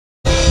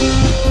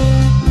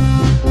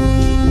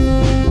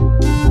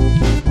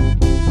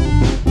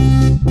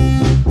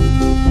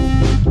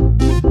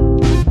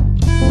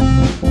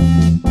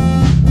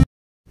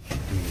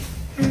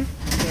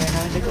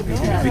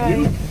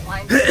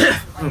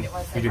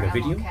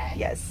making a video? Okay.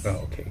 Yes. Oh,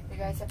 okay. You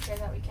guys up here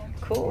that weekend?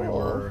 Cool. We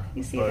were,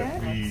 You see but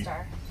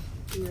that?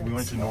 we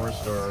went to North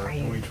Star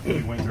and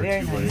we went there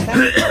Very too nice.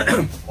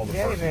 late. All the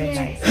Very, parking. very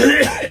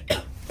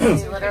nice.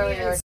 It's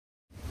literally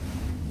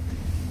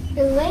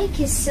The lake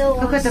is so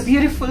Look at the awesome.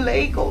 beautiful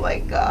lake. Oh my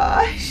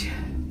gosh.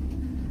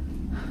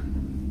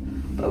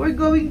 But we're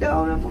going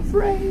down, I'm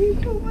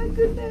afraid. Oh my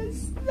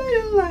goodness. I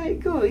don't like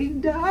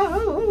going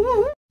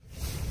down.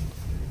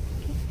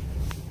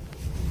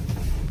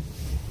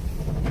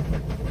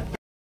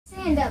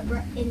 Stand up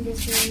in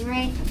this room,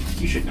 right?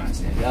 You should not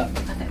stand up.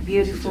 Look at that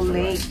beautiful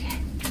lake.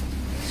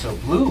 So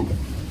blue.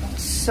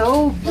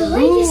 So The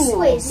lake is, blue.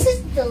 wait, this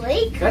is the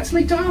lake? That's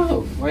Lake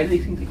Tahoe. Why do they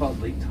think they call it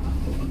Lake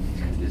Tahoe?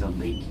 Because there's a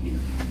lake here.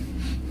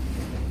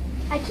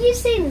 I keep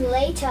saying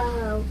Lake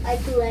Tahoe,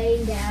 like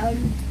laying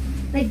down.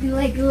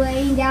 Like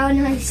laying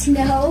down on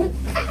snow.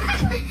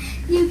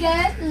 You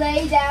get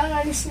lay down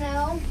on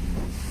snow.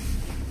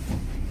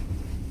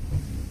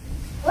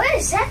 What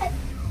is that?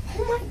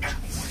 Oh my god.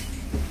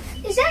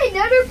 Is that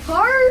another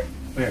part?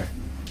 Where?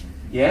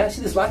 Yeah,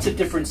 see, there's lots of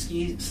different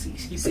ski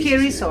places. Ski here,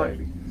 resort.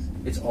 right?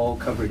 It's all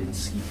covered in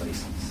ski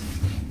places.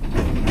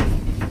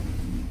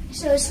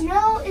 So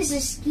snow is a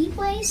ski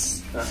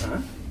place, Uh-huh.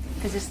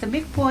 This is the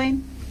big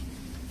point.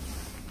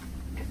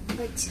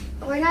 but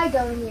we're not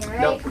going here,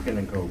 right? Nope, we're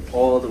gonna go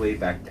all the way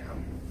back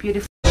down.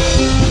 Beautiful.